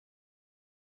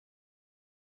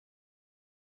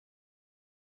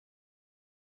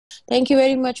Thank you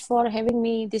very much for having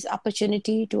me this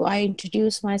opportunity to I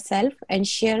introduce myself and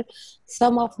share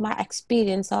some of my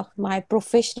experience of my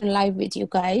professional life with you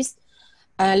guys.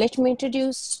 Let me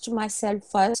introduce to myself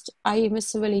first. I am a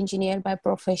civil engineer by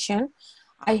profession.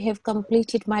 I have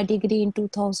completed my degree in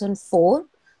 2004,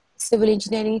 civil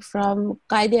engineering from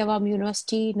Awam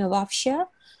University, Nawabshah,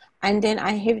 and then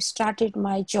I have started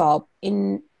my job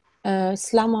in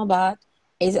Islamabad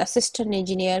as assistant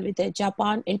engineer with the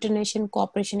Japan International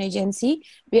Cooperation Agency,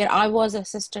 where I was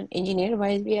assistant engineer,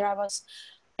 where I was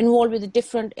involved with the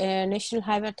different National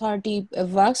Highway Authority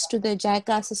works to the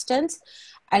JICA assistance.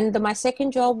 And my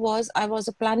second job was I was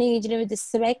a planning engineer with the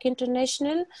CIVEC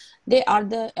International. They are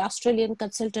the Australian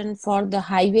consultant for the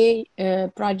highway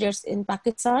projects in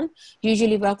Pakistan,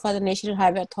 usually work for the National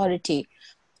Highway Authority.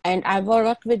 And I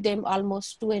worked with them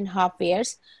almost 2.5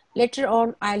 years. Later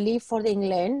on, I leave for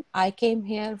England. I came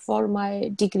here for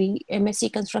my degree,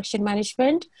 MSc Construction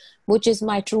Management, which is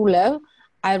my true love.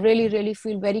 I really, really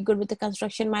feel very good with the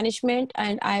construction management,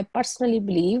 and I personally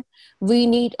believe we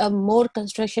need a more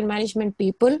construction management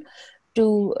people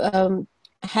to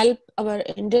help our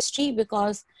industry,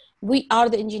 because we are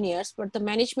the engineers, but the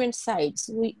management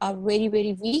sides, we are very,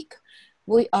 very weak.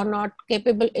 We are not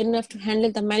capable enough to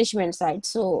handle the management side.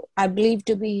 So I believe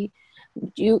to be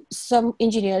some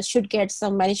engineers should get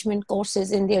some management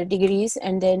courses in their degrees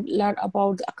and then learn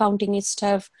about the accounting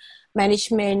stuff,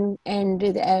 management, and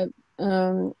the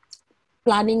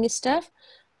planning stuff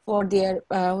for their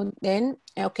then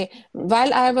okay.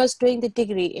 While I was doing the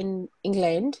degree in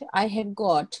England, I have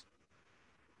got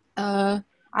I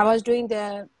was doing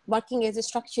the working as a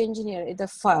structure engineer at the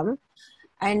firm,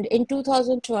 and in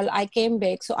 2012 I came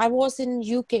back. So I was in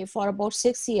UK for about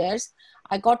 6 years.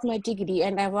 I got my degree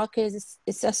and I worked as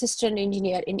assistant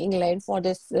engineer in England for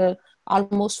this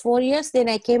almost 4 years. Then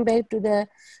I came back to the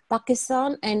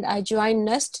Pakistan and I joined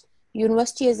NUST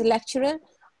University as a lecturer.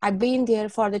 I've been there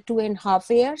for the 2.5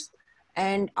 years.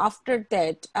 And after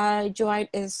that, I joined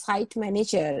as site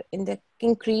manager in the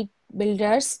concrete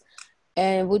builders,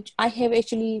 which I have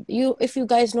actually, if you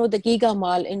guys know the Giga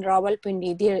Mall in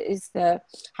Rawalpindi, there is the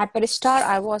Hyperstar.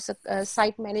 I was a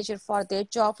site manager for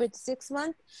that job for 6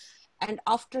 months. And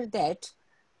after that,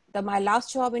 my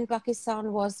last job in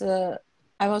Pakistan was,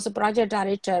 I was a project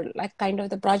director, like kind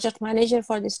of the project manager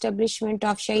for the establishment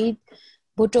of Shahid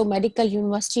Bhutto Medical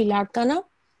University, Ladkana.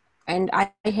 And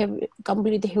I have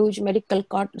completed the huge medical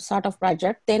sort of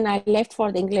project. Then I left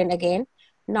for England again.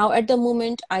 Now at the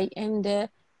moment, I am the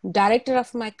director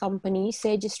of my company,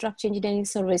 Sage Structure Engineering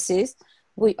Services.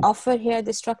 We offer here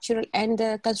the structural and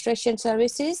the construction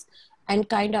services and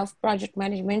kind of project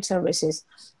management services.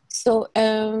 So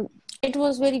it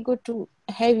was very good to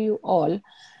have you all.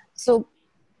 So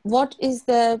what is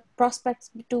the prospects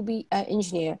to be an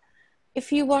engineer?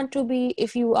 If you want to be,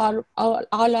 if you are all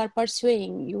are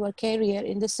pursuing your career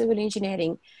in the civil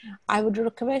engineering, I would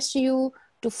request you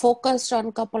to focus on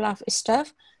a couple of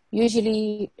stuff.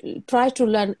 Usually try to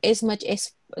learn as much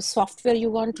as software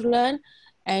you want to learn,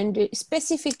 and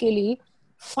specifically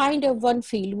find a one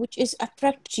field which is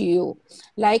attract to you.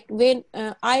 Like when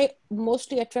I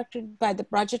mostly attracted by the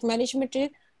project management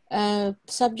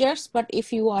subjects, but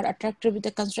if you are attracted with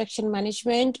the construction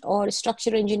management or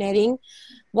structural engineering,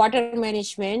 water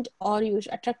management, or you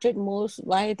attracted most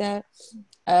by the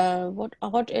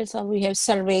what else are we have,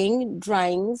 surveying,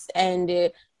 drawings,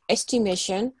 and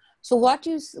estimation. So what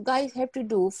you guys have to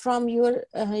do from your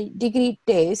degree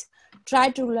days, try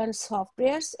to learn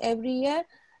softwares every year,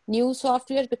 new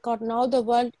softwares, because now the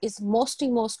world is mostly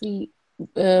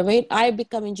when I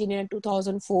become engineer in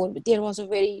 2004, there was a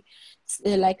very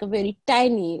like a very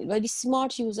tiny, very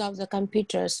smart use of the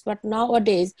computers. But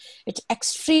nowadays, it's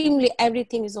extremely,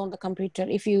 everything is on the computer.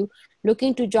 If you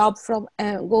looking to job from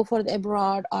go for the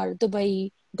abroad or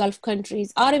Dubai, Gulf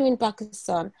countries, or even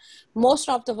Pakistan, most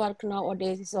of the work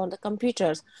nowadays is on the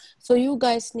computers. So you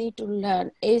guys need to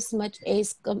learn as much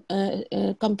as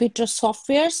computer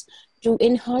softwares to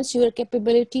enhance your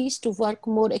capabilities to work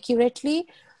more accurately.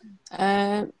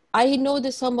 I know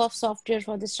the sum of software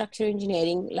for the structural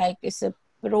engineering, like it's a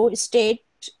Pro State,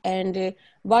 and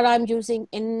what I'm using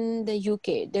in the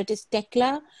UK, that is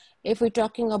Tekla. If we're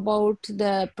talking about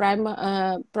the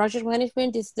project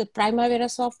management, it's the Primavera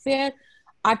software.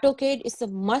 AutoCAD is a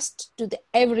must to the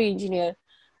every engineer,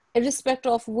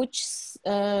 irrespective of which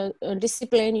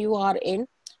discipline you are in.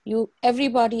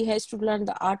 Everybody has to learn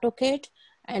the AutoCAD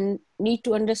and need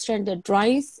to understand the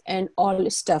drawings and all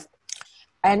stuff.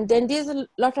 And then there's a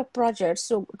lot of projects,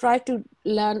 so try to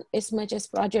learn as much as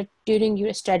project during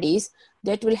your studies.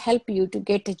 That will help you to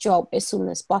get a job as soon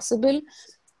as possible.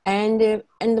 And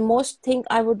the most thing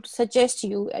I would suggest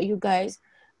you guys,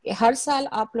 हर साल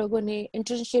आप लोगों ने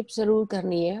internship जरूर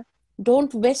करनी है.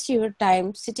 Don't waste your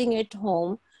time sitting at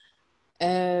home.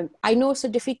 I know it's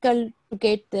difficult to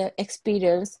get the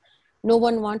experience. No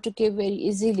one want to give very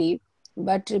easily.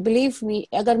 But believe me,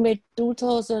 अगर मैं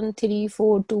 2003,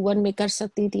 4 to 1 में कर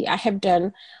सकती थी, I have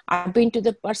done. I've been to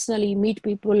the personally meet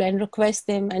people and request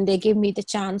them, and they give me the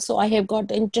chance. So I have got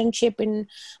the internship in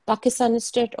Pakistan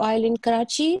State Oil in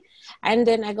Karachi, and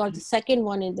then I got the second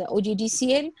one in the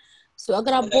OGDCL. So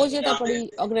अगर आप बहुत ज़्यादा बड़ी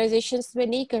organizations में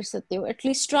नहीं कर सकते हो, at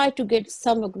least try to get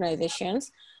some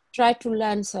organizations. Try to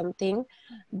learn something.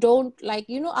 Don't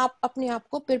आप अपने आप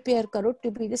को prepare करो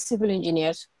to be the civil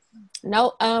engineers.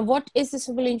 Now, what is the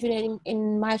civil engineering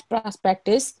in my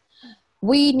perspective?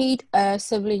 We need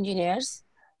civil engineers.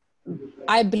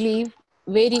 I believe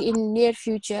very in near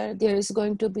future there is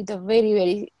going to be the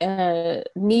very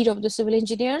need of the civil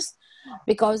engineers,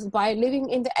 because by living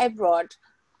in the abroad,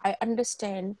 I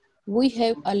understand we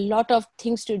have a lot of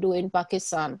things to do in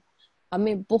Pakistan.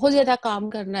 हमें बहुत ज़्यादा काम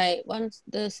करना है. Once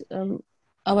this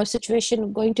our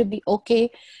situation going to be okay,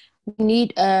 we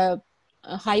need a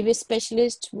highway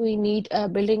specialist, we need a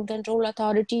building control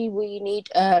authority, we need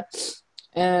a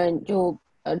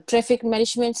traffic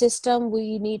management system,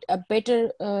 we need a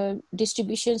better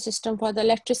distribution system for the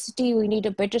electricity, we need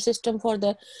a better system for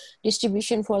the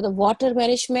distribution for the water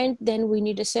management, then we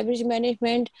need a sewage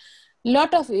management.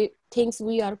 Lot of things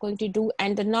we are going to do,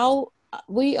 and now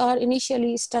we are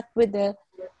initially stuck with the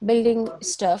building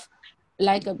stuff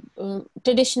like a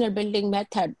traditional building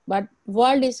method, but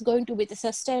world is going to be the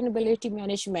sustainability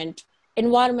management,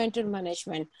 environmental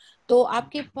management. So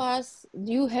आपके पास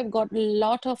you have got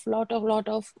lot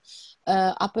of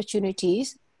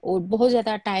opportunities और बहुत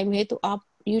ज़्यादा time है, तो आप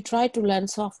you try to learn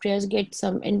softwares, get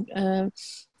some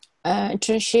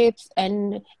internships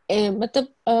and मतलब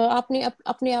आपने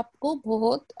अपने आप को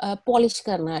बहुत polish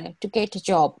करना है to get a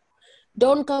job.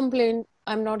 Don't complain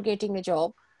I'm not getting a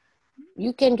job.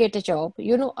 You can get a job.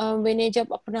 मैंने जब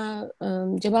अपना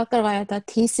जमा करवाया था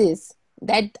thesis,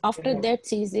 that after that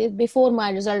thesis, before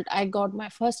my result, I got my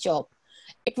first job.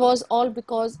 It was all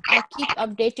because I keep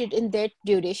updated in that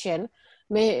duration.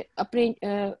 मैं अपनी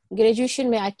graduation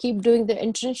में I keep doing the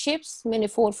internships. मैंने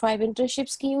 4-5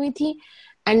 internships की हुई थी.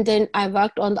 And then I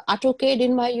worked on the AutoCAD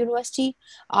in my university.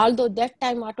 Although that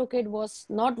time AutoCAD was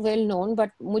not well known,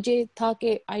 but मुझे था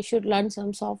कि I should learn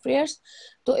some softwares.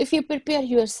 So if you prepare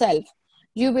yourself,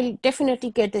 you will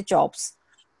definitely get the jobs.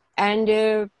 And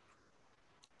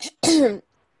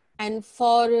and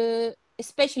for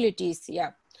specialties,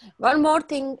 yeah. One more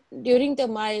thing, during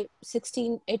my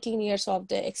 16-18 years of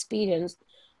the experience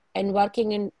and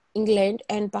working in England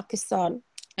and Pakistan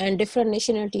and different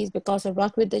nationalities, because I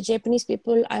work with the Japanese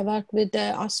people, I work with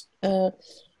the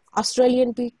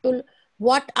Australian people,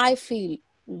 what I feel,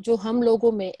 जो हम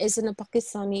लोगों में as in a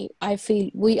Pakistani, I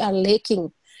feel we are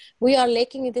lacking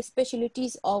in the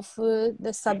specialties of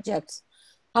the subjects.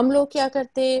 हम लोग क्या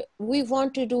करते हैं, we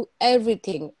want to do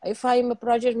everything. If I'm a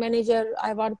project manager,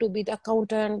 I want to be the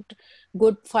accountant,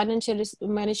 good financial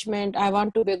management, I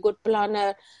want to be a good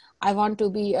planner, I want to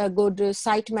be a good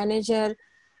site manager,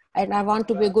 and I want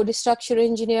to be a good structural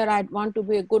engineer, I want to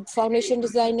be a good foundation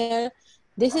designer.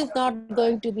 This is not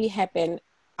going to be happen.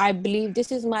 I believe,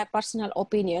 this is my personal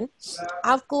opinion.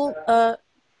 आपको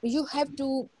you have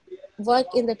to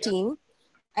work in the team,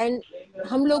 and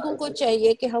हम लोगों को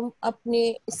चाहिए कि हम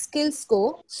अपने skills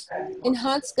को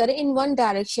enhance करें in one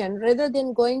direction rather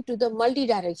than going to the multi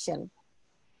direction.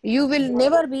 You will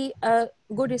never be a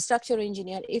good structural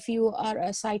engineer if you are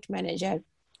a site manager.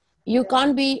 You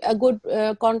can't be a good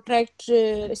contract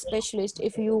specialist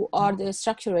if you are the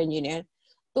structural engineer.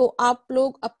 तो आप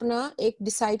लोग अपना एक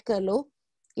decide कर लो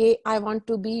कि I want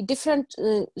to be different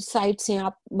sites हैं.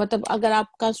 आप मतलब अगर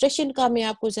आप construction का, मैं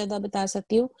आपको ज़्यादा बता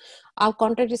सकती हूँ, आप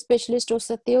contract specialist हो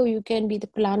सकते हो, you can be the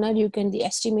planner, you can be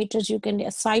estimators, you can be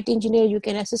a site engineer, you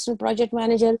can assistant project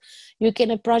manager, you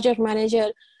can a project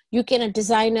manager, you can a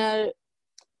designer,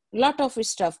 lot of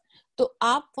stuff. तो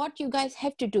आप what you guys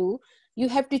have to do, you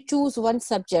have to choose one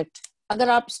subject. अगर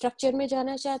आप structure में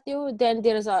जाना चाहते हो, then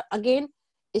there is again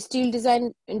steel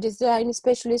design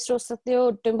specialist हो सकते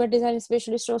हो, timber design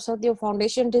specialist हो सकते हो,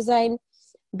 foundation design,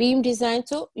 beam design.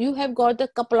 So you have got the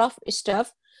couple of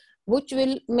stuff which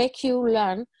will make you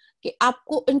learn कि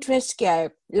आपको interest क्या है.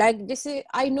 Like जैसे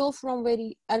I know from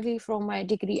very early from my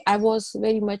degree, I was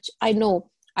very much, I know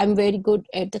I'm very good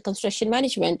at the construction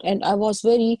management, and I was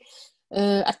very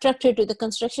attracted to the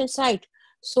construction site.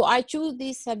 So I choose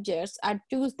these subjects, I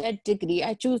choose that degree,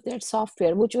 I choose that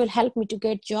software, which will help me to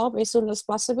get job as soon as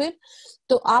possible.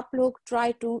 So आप लोग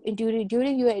try to,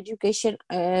 during your education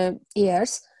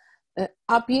years,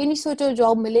 आप ये नहीं सोचो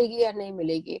job मिलेगी या नहीं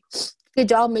मिलेगी, कि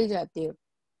जॉब मिल जाती है.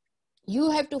 You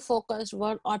have to focus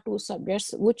one or two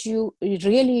subjects which you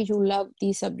really you love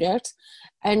these subjects,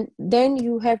 and then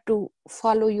you have to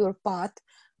follow your path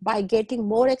by getting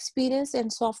more experience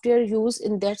and software use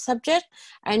in that subject,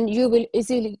 and you will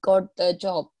easily got the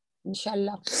job,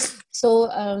 inshallah. So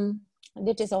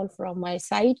that is all from my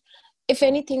side. If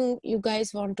anything you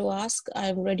guys want to ask,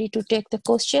 I'm ready to take the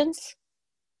questions.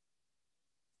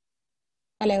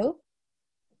 Hello.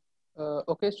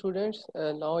 Okay, students,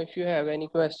 now if you have any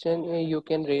question, you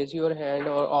can raise your hand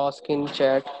or ask in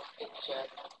chat.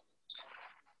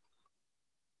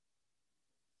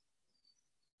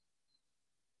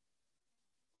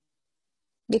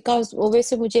 Because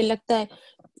वैसे मुझे लगता है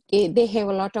कि they have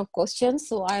a lot of questions,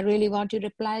 so I really want to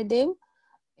reply them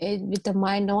with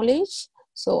my knowledge.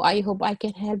 So I hope I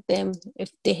can help them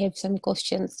if they have some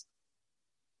questions.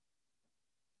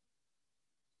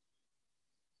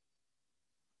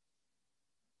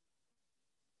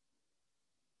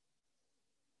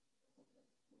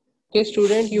 Okay,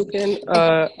 student, you can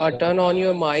turn on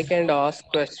your mic and ask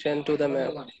question to the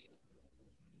ma'am.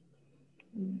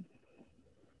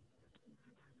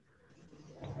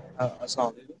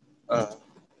 Assalamualaikum.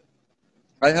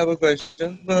 I have a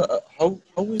question. How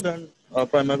we learn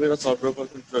primary software for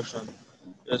construction?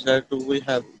 You said we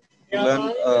have to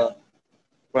learn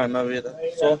primary.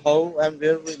 So how and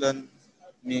where we learn?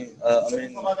 I mean,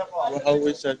 how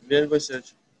we search? Where we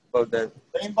search about that?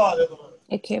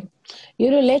 Okay,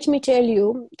 let me tell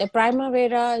you, the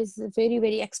Primavera is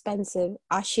very expensive.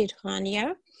 Ashir Khan,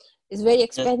 yeah, it's very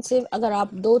expensive. अगर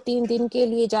आप 2-3 दिन के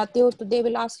लिए जाते हो तो they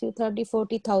will ask you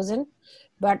 30,000-40,000.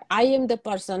 But I am the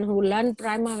person who learned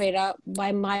Primavera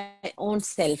by my own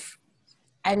self.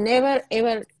 I never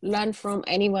ever learn from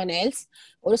anyone else.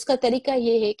 और उसका तरीका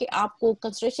ये है कि आपको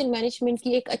कंस्ट्रक्शन मैनेजमेंट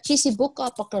की एक अच्छी सी बुक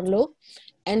आप पकड़ लो,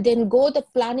 and then go the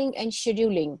planning and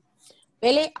scheduling.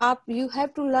 पहले आप you have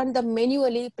to learn the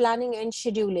manually planning and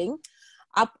scheduling.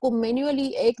 आपको मैन्युअली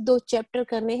 1-2 चैप्टर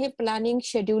करने हैं प्लानिंग,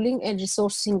 शेड्यूलिंग एंड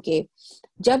रिसोर्सिंग के.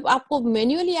 जब आपको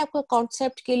मैन्युअली आपका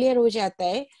कॉन्सेप्ट क्लियर हो जाता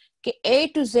है कि A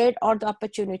to Z और द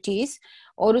अपॉर्चुनिटीज,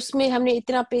 और उसमें हमने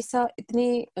इतना पैसा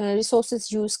इतनी रिसोर्सेज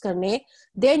यूज करने,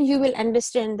 then you will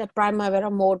understand the Primavera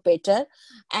more better.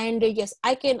 And yes,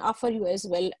 I can offer you as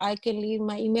well. I can leave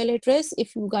my email address.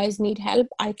 If you guys need help,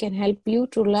 I can help you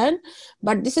to learn.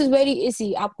 But this is very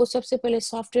easy. आपको सबसे पहले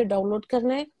software download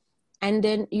करना है, and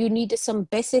then you need some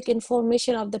basic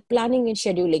information of the planning and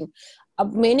scheduling.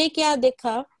 अब मैंने क्या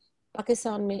देखा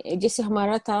पाकिस्तान में, जैसे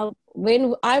हमारा था,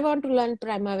 when I want to learn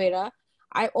Primavera,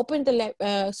 I open the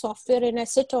software and I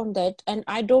sit on that, and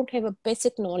I don't have a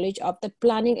basic knowledge of the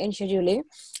planning and scheduling.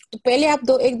 तो पहले आप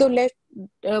एक दो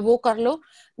वो कर लो,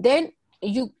 then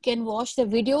you can watch the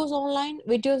videos online,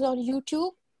 videos on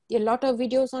YouTube. There are a lot of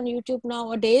videos on YouTube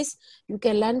nowadays. You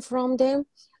can learn from them.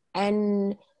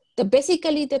 And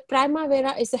basically the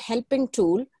Primavera is a helping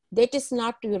tool. That is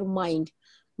not your mind.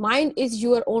 Mind is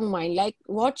your own mind, like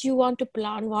what you want to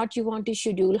plan, what you want to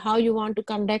schedule, how you want to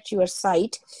conduct your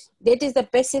site. That is the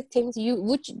basic things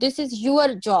which this is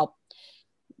your job.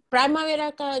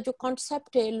 Primavera का जो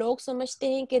concept है, लोग समझते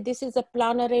हैं कि this is a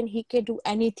planner and he can do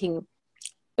anything.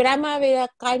 Primavera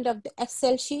kind of the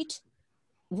Excel sheet,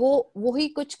 वो वही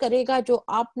कुछ करेगा जो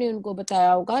आपने उनको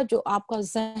बताया होगा, जो आपका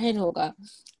जहन होगा.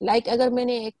 Like अगर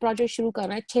मैंने एक प्रोजेक्ट शुरू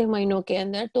करना है 6 महीनों के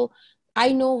अंदर, तो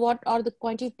I know what are the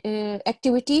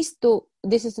activities. So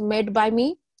this is made by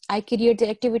me. I create the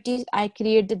activities, I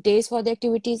create the days for the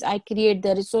activities, I create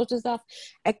the resources of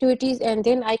activities, and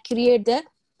then I create the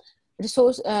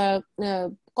resource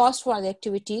cost for the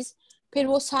activities. फिर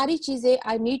वो सारी चीजें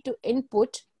I need to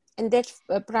input in that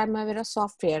Primavera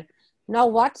software. Now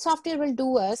what software will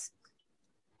do us?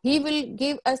 He will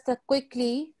give us the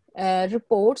quickly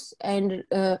reports and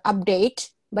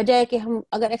update. बजाय कि हम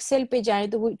अगर Excel पे जाएं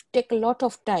तो वो टेक लॉट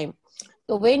ऑफ टाइम.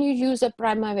 तो when you use a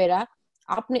Primavera,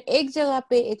 आपने एक जगह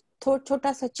पे एक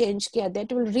छोटा सा चेंज किया,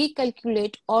 that will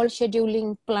recalculate all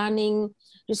scheduling, planning,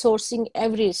 resourcing,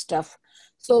 every stuff.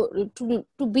 So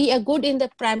to be a good in the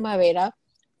Primavera,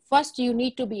 first you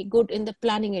need to be good in the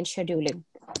planning and scheduling.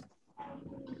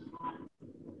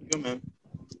 You, ma'am.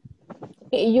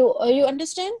 You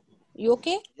understand? You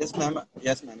okay? Yes, ma'am.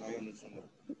 Yes, ma'am. I understand.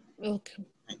 Okay.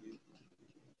 Thank you.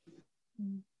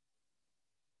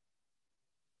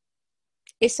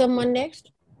 Is someone next?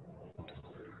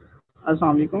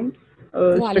 अस्सलाम वालेकुम.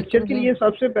 Structure के लिए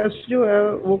सबसे best जो है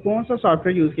वो कौन सा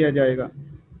सॉफ्टवेयर यूज किया जाएगा?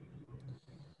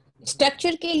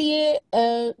 Structure के लिए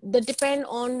the depend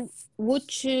on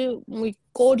which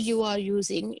code you are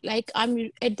using. Like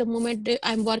at the moment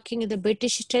I'm working in the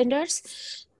British standards,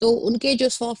 तो उनके जो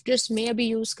सॉफ्टवेयर्स मैं अभी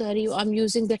यूज कर रही हूँ, I'm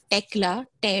using the Tekla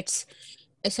TETS.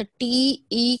 ऐसा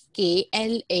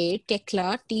TEKLA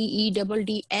टेक्ला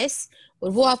TEDDS, और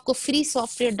वो आपको फ्री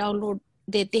सॉफ्टवेयर डाउनलोड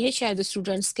देते हैं शायद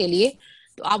स्टूडेंट्स के लिए,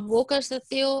 तो आप वो कर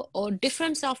सकते हो। और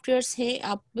डिफरेंट सॉफ्टवेयर्स हैं,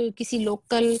 आप किसी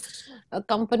लोकल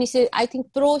कंपनी से, आई थिंक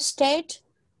प्रोस्टेट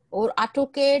और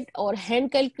ऑटोकेड और हैंड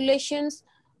कैलकुलेशंस,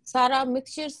 सारा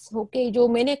मिक्सचर्स होके जो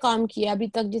मैंने काम किया अभी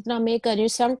तक जितना मैं कर रही हूँ,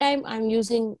 sometime I am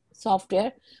using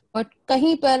software, but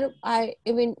कहीं पर I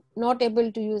even not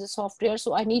able to use software,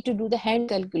 so I need to do the hand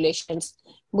calculations,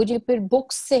 मुझे फिर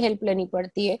बुक्स से हेल्प लेनी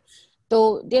पड़ती है।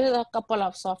 तो there are a couple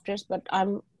of softwares,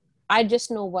 but I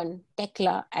just know one,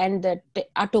 Tekla and the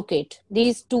AutoCAD.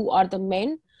 These two are the main.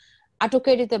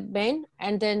 AutoCAD is the main,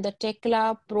 and then the Tekla,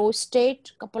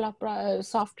 ProState, couple of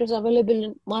softwares available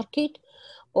in market.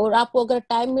 और आपको अगर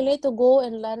time मिले तो go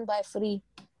and learn by free.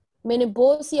 मैंने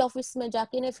बहुत सी office में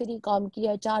जाके ना फ्री काम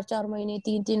किया, 4-4 महीने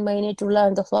 3-3 महीने to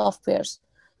learn the softwares.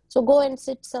 So go and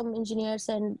sit some engineers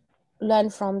and learn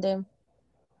from them.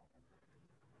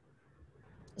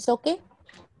 It's okay?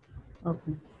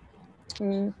 Okay.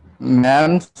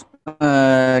 Ma'am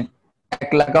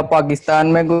Tekla का पाकिस्तान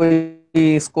में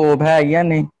कोई स्कोप है या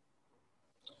नहीं?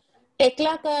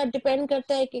 टेक्ला का डिपेंड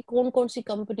करता है कि कौन कौन सी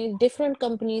कंपनी, डिफरेंट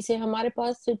कंपनी से हमारे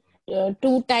पास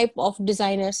टू टाइप ऑफ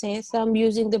डिजाइनर्स हैं, सम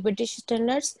using the British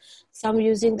standards, some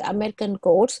using the American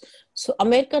codes. So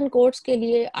American codes के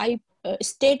लिए आई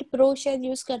स्टेट प्रो शायद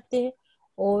यूज करते हैं,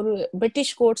 और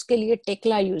ब्रिटिश कोड्स के लिए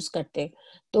टेक्ला यूज करते हैं।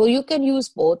 तो you can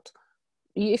use both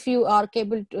if you are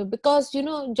capable to, because you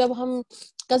know जब हम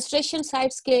कंस्ट्रक्शन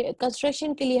साइट्स के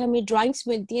कंस्ट्रक्शन के लिए हमें ड्राइंग्स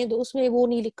मिलती हैं, तो उसमें वो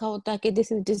नहीं लिखा होता कि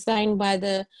this is design by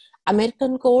the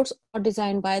American codes और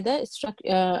design by the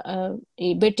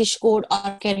British code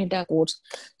और Canada codes,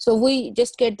 so we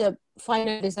just get the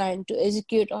final design to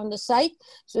execute on the site.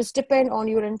 So it's depend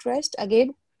on your interest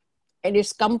again and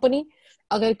its company.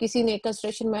 अगर किसी ने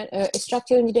construction में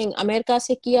structure engineering America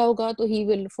से किया होगा तो he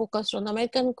will focus on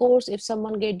American course, if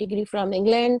someone gate degree from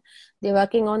England they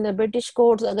working on the British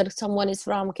course, अगर someone is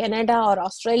from Canada और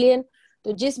ऑस्ट्रेलियन,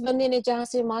 तो जिस बंदे ने जहाँ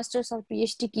से मास्टर्स और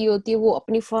पीएचडी की होती है वो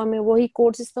अपनी फर्म में वही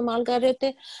कोर्स इस्तेमाल कर रहे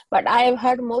थे, but I have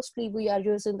heard mostly we are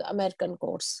using the American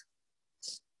course,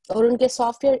 और उनके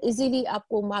सॉफ्टवेयर इजीली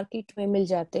आपको मार्केट में मिल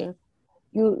जाते हैं।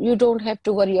 You don't have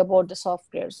to worry about the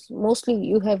softwares. Mostly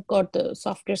you have got the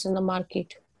softwares in the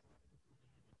market.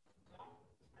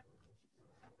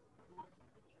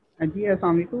 जी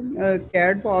अस्सलाम वालेकुम।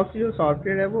 CAD box जो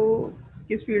software है वो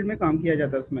किस फील्ड में काम किया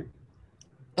जाता है उसमें?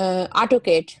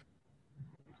 AutoCAD.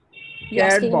 You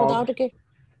asking about CAD AutoCAD?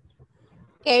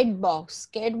 CAD box.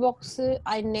 CAD box.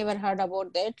 I never heard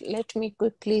about that. Let me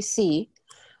quickly see.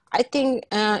 I think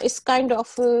it's kind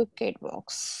of CAD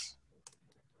box.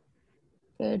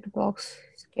 CAD box,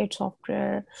 CAD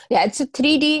software. Yeah, it's a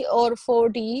 3D or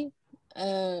 4D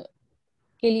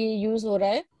के लिए use हो रहा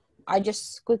है. I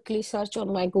just quickly search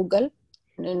on my Google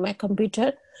in my computer.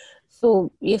 So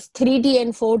yes, 3D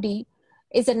and 4D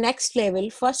is the next level.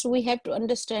 First we have to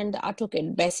understand the AutoCAD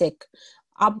basic.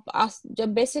 आप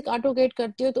जब basic AutoCAD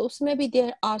करते हो तो उसमें भी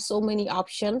there are so many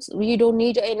options. We don't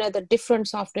need another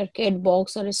different software, CAD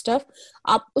box और stuff.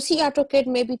 आप उसी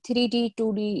AutoCAD में भी 3D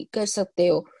 2D कर सकते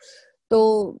हो। तो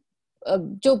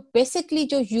जो बेसिकली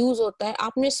जो यूज होता है,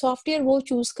 आपने सॉफ्टवेयर वो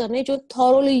चूज करने जो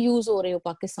थॉरोली यूज हो रहे हो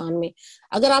पाकिस्तान में।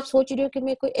 अगर आप सोच रहे हो कि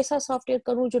मैं कोई ऐसा सॉफ्टवेयर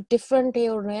करूं जो डिफरेंट है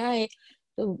और नया है,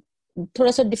 तो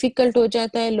थोड़ा सा डिफिकल्ट हो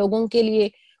जाता है लोगों के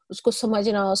लिए उसको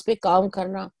समझना, उस पर काम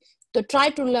करना। तो try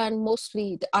to learn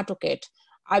mostly the AutoCAD.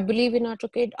 I believe in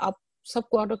AutoCAD. आप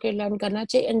सबको AutoCAD लर्न करना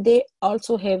चाहिए, and they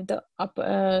also have the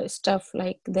stuff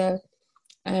like the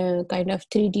kind of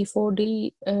 3D 4D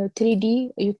 3D.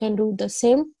 You can do the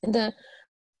same in the,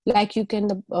 like you can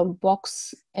the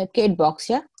box CAD box,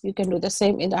 yeah, you can do the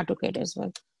same in the AutoCAD as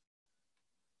well.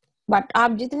 But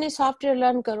आप जितने software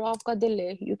learn करो, आपका दिल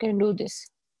है, you can do this.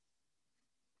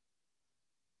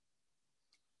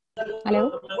 Hello,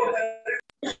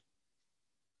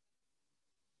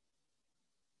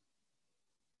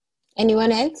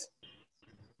 anyone else?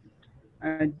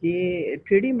 Ji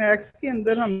 3D max के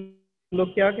अंदर हम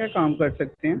लोग क्या क्या काम कर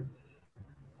सकते हैं?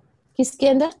 किसके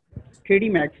अंदर? 3D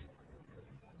max.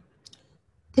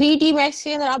 3D मैक्स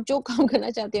के अंदर आप जो काम करना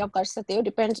चाहते हो आप कर सकते हो,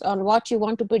 depends on what you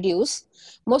want to produce.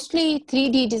 Mostly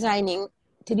 3D designing,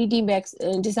 3D max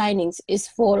designing is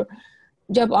for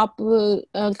जब आप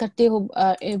करते हो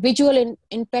विजुअल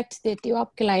इम्पैक्ट देते हो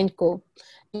आप क्लाइंट को।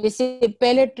 जैसे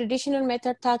पहले ट्रेडिशनल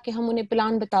मेथड था कि हम उन्हें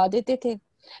प्लान बता देते थे,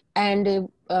 एंड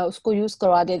उसको यूज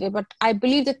करवा देते, but I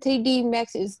believe the 3D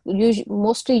Max is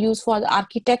mostly use for the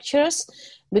architectures,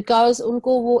 because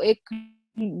उनको वो एक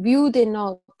व्यू देना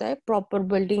होता है प्रॉपर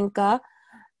बिल्डिंग का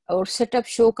और सेटअप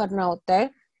शो करना होता है.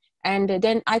 And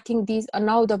then I think these are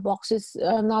now the boxes,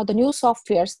 now the new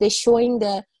softwares, they're showing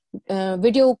the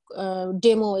video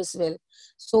demo as well.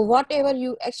 So whatever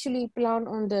you actually plan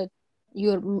on the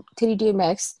your 3D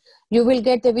Max, you will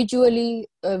get the visually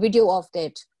video of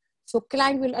that. So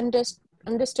client will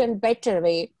understand better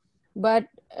way, but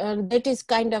that is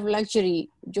kind of luxury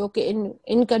जो कि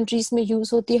इन countries में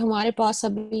use होती है. हमारे पास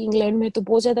अभी England में तो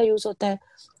बहुत ज़्यादा use होता है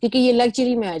क्योंकि ये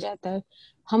luxury में आ जाता है.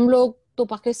 हम लोग तो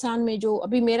पाकिस्तान में जो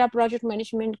अभी मेरा प्रोजेक्ट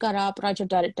मैनेजमेंट का रहा,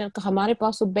 प्रोजेक्ट डायरेक्टर का, हमारे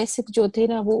पास तो बेसिक जो थे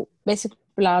ना वो बेसिक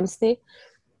प्लान्स थे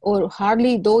और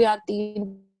हार्डली 2 या 3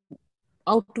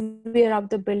 outerwear of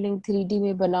the building 3D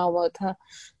में बना हुआ था.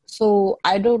 So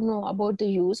I don't know about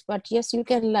the use, but yes, you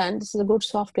can learn. This is a good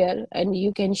software and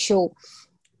you can show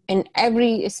in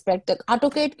every aspect.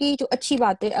 AutoCAD की जो अच्छी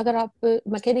बात है, अगर आप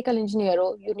मैकेनिकल इंजीनियर हो,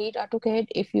 you need AutoCAD.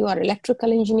 If you are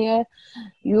electrical engineer,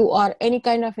 you are any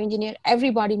kind of engineer,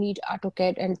 everybody need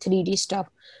AutoCAD and 3D stuff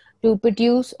to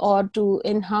produce or to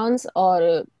enhance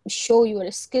or show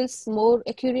your skills more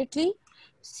accurately.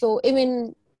 So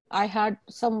even I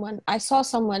saw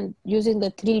someone using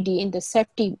the 3D in the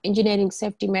safety engineering,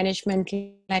 safety management,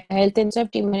 like health and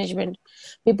safety management,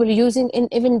 people using in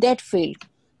even that field.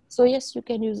 So yes, you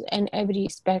can use in every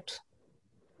aspect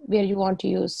where you want to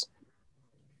use.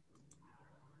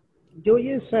 जो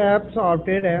ये SAP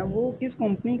software है वो किस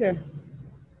company का है?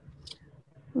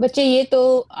 बच्चे ये तो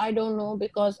I don't know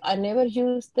because I never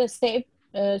used the state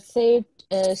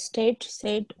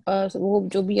वो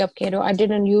जो भी आप कह रहे हो, I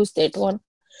didn't use that one.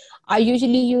 I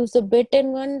usually use the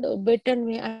Britain one. The Britain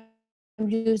way I'm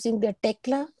using the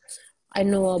Tekla. I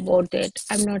know about that.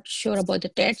 I'm not sure about the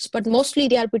TETs, but mostly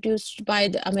they are produced by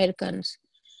the Americans.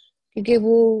 क्योंकि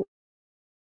वो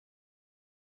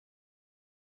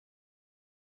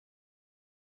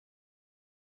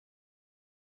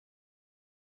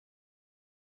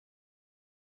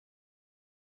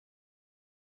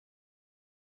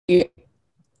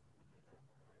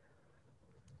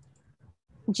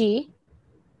जी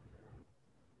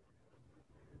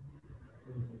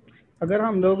अगर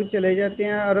हम लोग चले जाते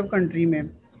हैं Arab country में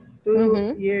तो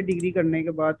ये डिग्री करने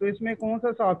के बाद, तो इसमें कौन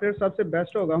सा सॉफ्टवेयर सबसे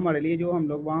बेस्ट होगा हमारे लिए जो हम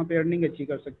लोग वहाँ पे अर्निंग अच्छी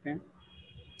कर सकते हैं?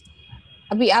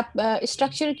 अभी आप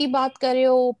स्ट्रक्चर की बात कर रहे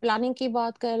हो, प्लानिंग की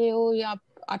बात कर रहे हो, या आप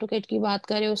AutoCAD की बात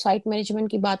कर रहे हो, साइट मैनेजमेंट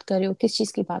की बात कर रहे हो, किस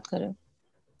चीज की बात कर रहे हो?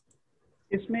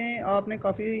 इसमें आपने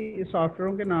काफी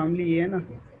सॉफ्टवेयरों के नाम लिए हैं ना,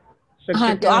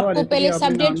 हाँ, तो आपको पहले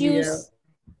सब्जेक्ट यूज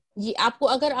जी, आपको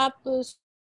अगर आप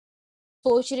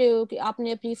सोच रहे हो कि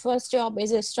आपने अपनी first job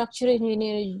as a structure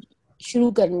engineer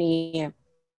शुरू करनी है,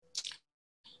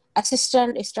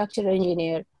 असिस्टेंट स्ट्रक्चर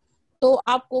इंजीनियर, तो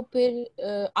आपको फिर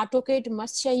AutoCAD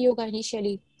मस्ट चाहिए होगा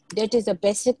initially. That is the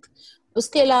basic.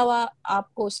 उसके अलावा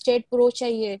आपको स्टेट प्रो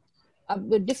चाहिए.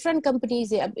 अब डिफरेंट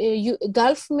कंपनीज है. अब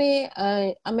गल्फ में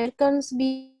अमेरिकन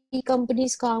भी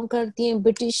कंपनीज काम करती हैं,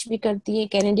 ब्रिटिश भी करती हैं,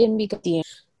 कैनेडियन भी करती हैं.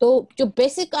 तो जो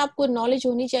बेसिक आपको नॉलेज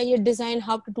होनी चाहिए, design,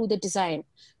 how to do the design.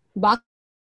 बाकी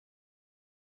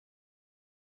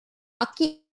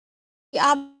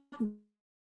आप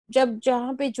जब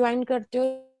जहाँ पे ज्वाइन करते हो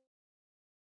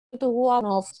तो वो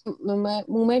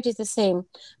movement is the same,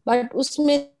 but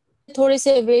उसमें थोड़े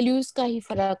से वैल्यूज का ही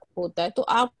फर्क होता है. तो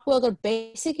आपको अगर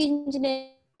बेसिक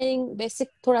इंजीनियरिंग, बेसिक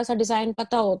थोड़ा सा डिजाइन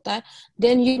पता होता है,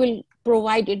 then you will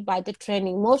provide it by the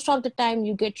training. Most of the time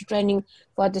you get training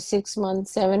for the 6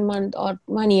 months, 7 months or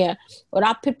 1 year, और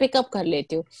आप फिर पिकअप कर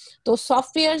लेते हो. तो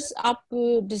सॉफ्टवेयर्स आप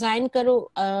डिजाइन करो.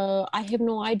 I have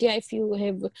no idea if you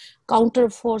have counter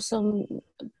for some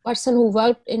person who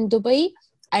worked in Dubai.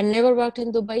 I never worked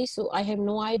in Dubai, so I have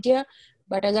no idea.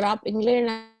 But अगर आप इंग्लैंड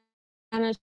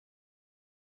आना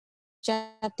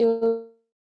चाहते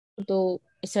हो तो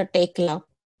इसे टेक्ला,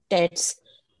 टेट्स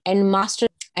एंड मास्टर.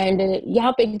 एंड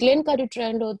यहाँ पे England का जो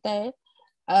ट्रेंड होता है,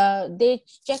 they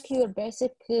check your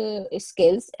basic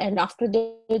skills and after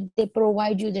they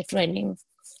provide you the training.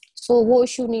 So वो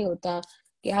इशू नहीं होता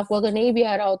कि आपको अगर नहीं भी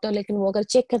आ रहा होता, लेकिन वो अगर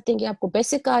चेक करते हैं कि आपको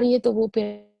बेसिक आ रही है तो वो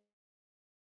फिर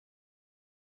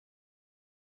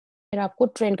आपको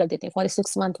ट्रेन कर देते हैं for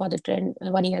 6 months, for the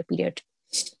 1 year period.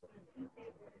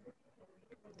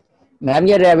 Ma'am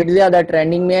ये रेविट ज्यादा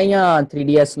ट्रेंडिंग में है या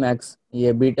 3ds मैक्स?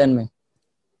 ये ब्रिटेन में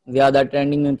ज्यादा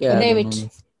ट्रेंडिंग में क्या है?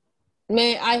 Revit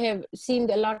में I have seen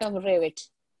a lot of Revit.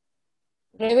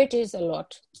 Revit is a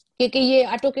lot. क्योंकि ये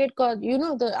AutoCAD का, you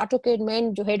know, the AutoCAD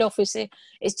main जो head office है,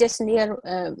 is just near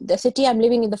the city I'm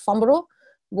living in, the Farnborough.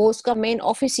 वो उसका main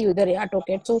office ही उधर है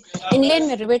AutoCAD. So England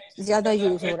में Revit ज्यादा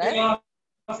use हो रहा है.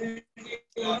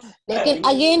 लेकिन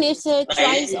again it's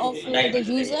choice of the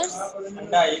users.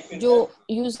 जो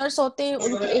यूजर्स होते हैं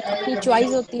उनकी एक अपनी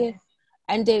चॉइस होती है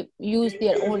and they use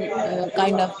their own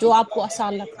kind of, जो आपको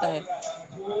आसान लगता है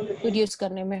प्रोड्यूस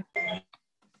करने में.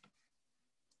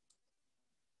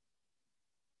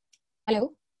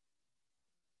 हेलो,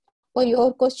 कोई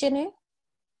और क्वेश्चन है?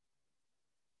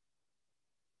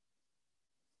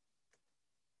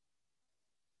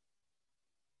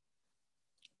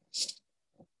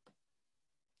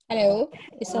 Hello,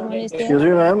 is someone is there? Excuse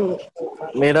me ma'am,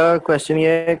 मेरा क्वेश्चन ये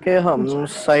है कि हम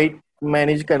साइट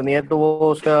मैनेज करनी है तो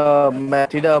वो उसका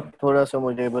मेथड आप थोड़ा सा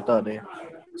मुझे बता दें.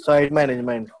 Site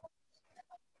management.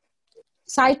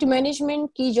 साइट मैनेजमेंट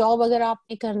की जॉब अगर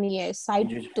आपने करनी है साइट,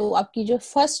 जी तो आपकी जो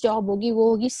फर्स्ट जॉब होगी वो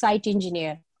होगी साइट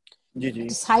इंजीनियर. जी जी.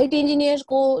 साइट इंजीनियर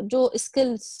को जो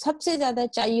स्किल सबसे ज्यादा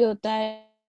चाहिए होता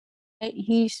है,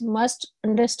 he must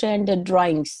understand the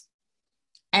drawings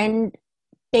and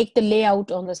take the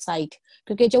layout on the site.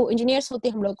 क्योंकि जो इंजीनियर्स होते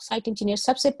हैं, हम लोग साइट इंजीनियर,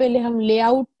 सबसे पहले हम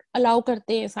लेआउट अलाउ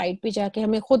करते हैं. साइट पे जाके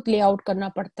हमें खुद लेआउट करना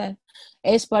पड़ता है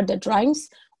एज पर द ड्राइंग्स.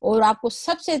 और आपको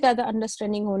सबसे ज्यादा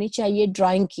अंडरस्टैंडिंग होनी चाहिए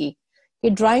ड्राइंग की, कि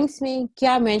ड्राइंग्स में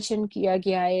क्या मेंशन किया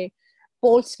गया है,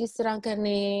 पोल्स किस तरह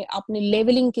करने हैं, आपने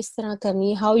लेवलिंग किस तरह करनी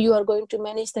है, how you are going to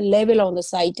manage the level on the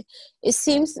site. It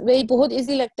seems very बहुत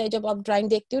इजी लगता है जब आप ड्राइंग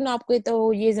देखते हो ना, आपको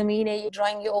तो ये जमीन है, ये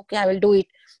ड्राइंग है, okay I will do it,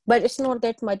 but it's not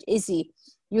that much easy.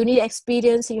 You need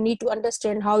experience, you need to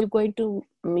understand how you're going to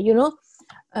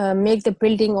make the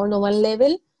building on the one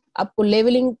level. आपको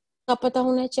leveling का पता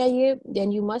होना चाहिए.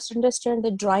 Then you must understand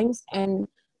the drawings and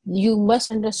you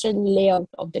must understand the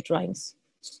layout of the drawings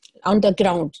on the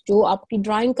ground. जो आपकी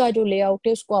drawing का जो layout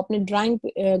है उसको आपने drawing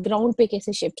ground पे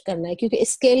कैसे shift करना है, क्योंकि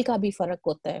scale का भी फर्क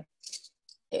होता है.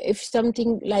 If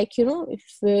something like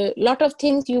if lot of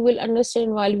things you will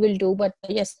understand while you will do,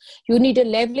 but yes, you need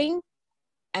a leveling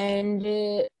and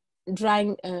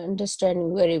drawing understanding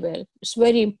very well. It's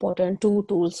very important, two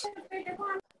tools,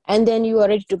 and then you are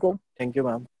ready to go. Thank you,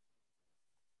 ma'am.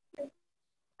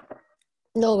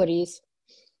 No worries.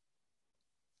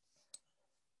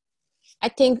 I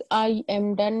think I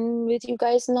am done with you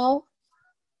guys now.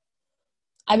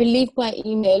 I will leave my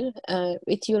email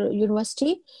with your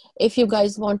university. If you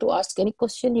guys want to ask any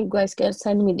question, you guys can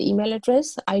send me the email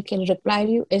address. I can reply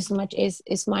you as much as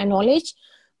is my knowledge.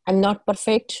 I'm not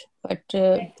perfect, but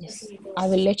yes, I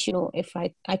will let you know if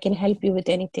I can help you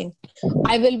with anything.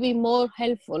 I will be more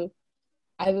helpful.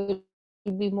 I will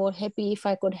be more happy if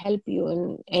I could help you in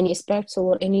any aspects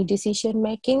or any decision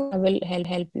making. I will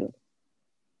help you.